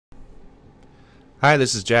Hi,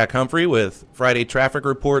 this is Jack Humphrey with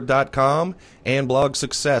FridayTrafficReport.com and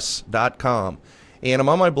BlogSuccess.com. And I'm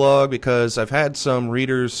on my blog because I've had some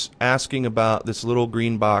readers asking about this little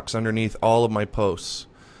green box underneath all of my posts.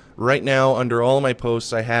 Right now, under all of my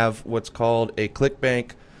posts, I have what's called a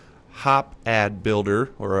ClickBank Hop Ad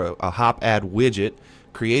Builder, or a Hop Ad widget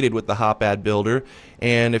created with the Hop Ad Builder.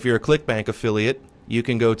 And if you're a ClickBank affiliate, you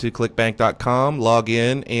can go to clickbank.com, log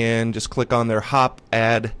in, and just click on their Hop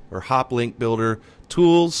Ad or Hop Link Builder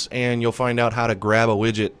tools, and you'll find out how to grab a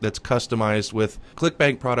widget that's customized with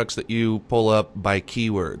ClickBank products that you pull up by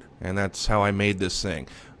keyword. And that's how I made this thing.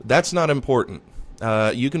 That's not important.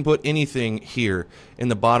 You can put anything here in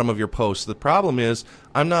the bottom of your post. The problem is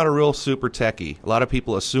I'm not a real super techie. A lot of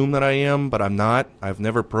people assume that I am, but I'm not. I've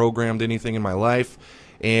never programmed anything in my life,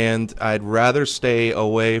 and I'd rather stay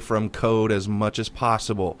away from code as much as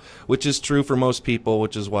possible, which is true for most people,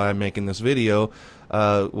 which is why I'm making this video.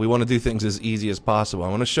 We want to do things as easy as possible. I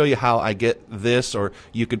want to show you how I get this, or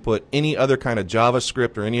you could put any other kind of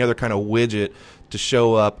JavaScript or any other kind of widget to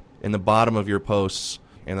show up in the bottom of your posts,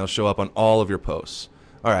 and they'll show up on all of your posts.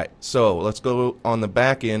 Alright, so let's go on the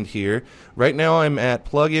back end here. Right now I'm at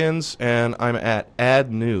plugins and I'm at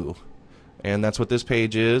add new. And that's what this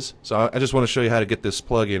page is. So I just want to show you how to get this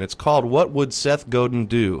plugin. It's called What Would Seth Godin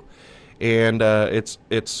Do? And it's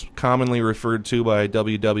commonly referred to by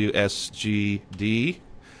WWSGD.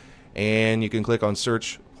 And you can click on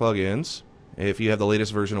search plugins. If you have the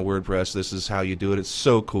latest version of WordPress, this is how you do it. It's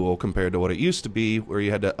so cool compared to what it used to be, where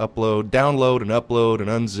you had to download and upload and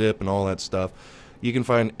unzip and all that stuff. You can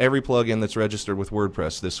find every plugin that's registered with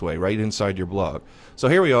WordPress this way, right inside your blog. So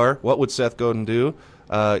here we are. What would Seth Godin do?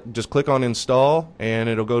 Just click on install, and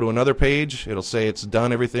it'll go to another page. It'll say it's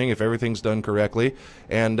done everything, if everything's done correctly,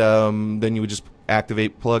 and then you would just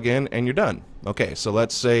activate plugin, and you're done. Okay, so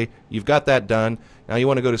let's say you've got that done. Now you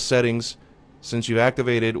want to go to settings. Since you've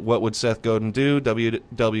activated What Would Seth Godin Do,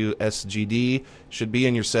 WWSGD should be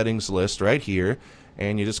in your settings list right here,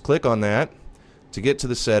 and you just click on that to get to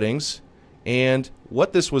the settings. And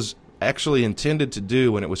what this was actually intended to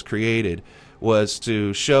do when it was created was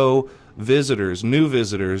to show visitors, new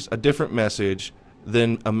visitors, a different message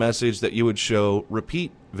than a message that you would show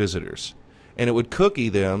repeat visitors. And it would cookie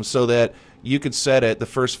them so that you could set it the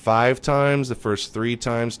first 5 times, the first 3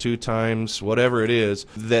 times, 2 times, whatever it is,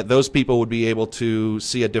 that those people would be able to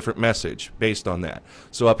see a different message based on that.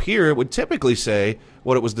 So up here it would typically say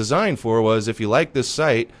what it was designed for was, if you like this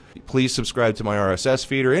site, please subscribe to my RSS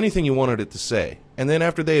feed, or anything you wanted it to say. And then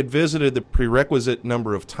after they had visited the prerequisite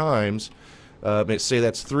number of times, say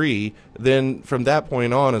that's 3, then from that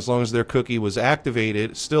point on, as long as their cookie was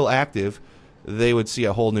activated, still active, they would see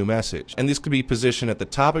a whole new message. And this could be positioned at the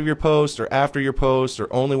top of your post, or after your post, or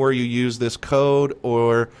only where you use this code,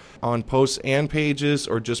 or on posts and pages,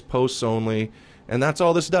 or just posts only. And that's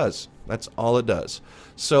all this does. That's all it does.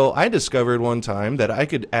 So I discovered one time that I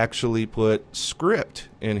could actually put script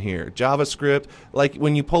in here, JavaScript, like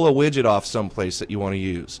when you pull a widget off someplace that you want to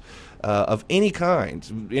use. Of any kind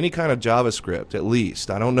of JavaScript at least.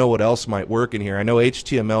 I don't know what else might work in here. I know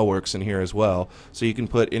HTML works in here as well, so you can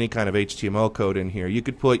put any kind of HTML code in here. You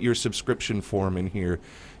could put your subscription form in here.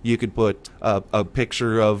 You could put a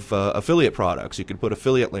picture of affiliate products. You could put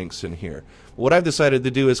affiliate links in here. What I've decided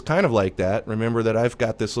to do is kind of like that. Remember that I've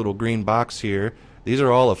got this little green box here. These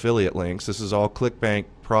are all affiliate links. This is all ClickBank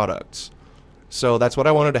products. So that's what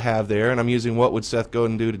I wanted to have there, and I'm using What Would Seth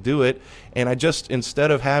Godin Do to do it. And I just, instead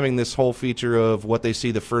of having this whole feature of what they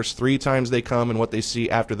see the first 3 times they come and what they see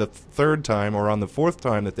after the 3rd time or on the 4th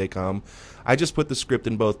time that they come, I just put the script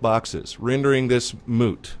in both boxes, rendering this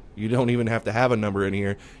moot. You don't even have to have a number in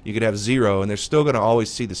here. You could have 0, and they're still going to always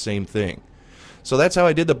see the same thing. So that's how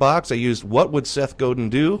I did the box. I used What Would Seth Godin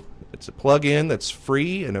Do? It's a plugin that's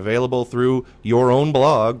free and available through your own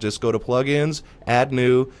blog. Just go to plugins, add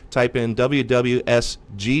new, type in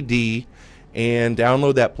WWSGD, and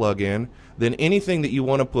download that plugin. Then anything that you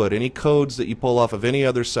want to put, any codes that you pull off of any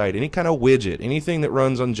other site, any kind of widget, anything that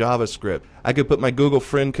runs on JavaScript. I could put my Google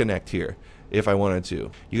Friend Connect here if I wanted to.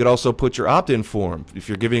 You could also put your opt-in form. If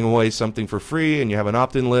you're giving away something for free and you have an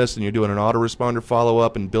opt-in list and you're doing an autoresponder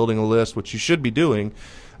follow-up and building a list, which you should be doing,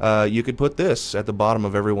 you could put this at the bottom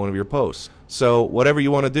of every one of your posts. So whatever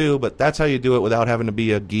you want to do, but that's how you do it without having to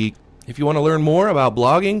be a geek. If you want to learn more about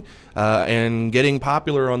blogging and getting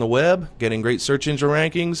popular on the web, getting great search engine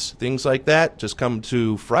rankings, things like that, just come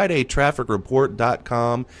to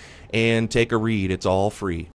FridayTrafficReport.com and take a read. It's all free.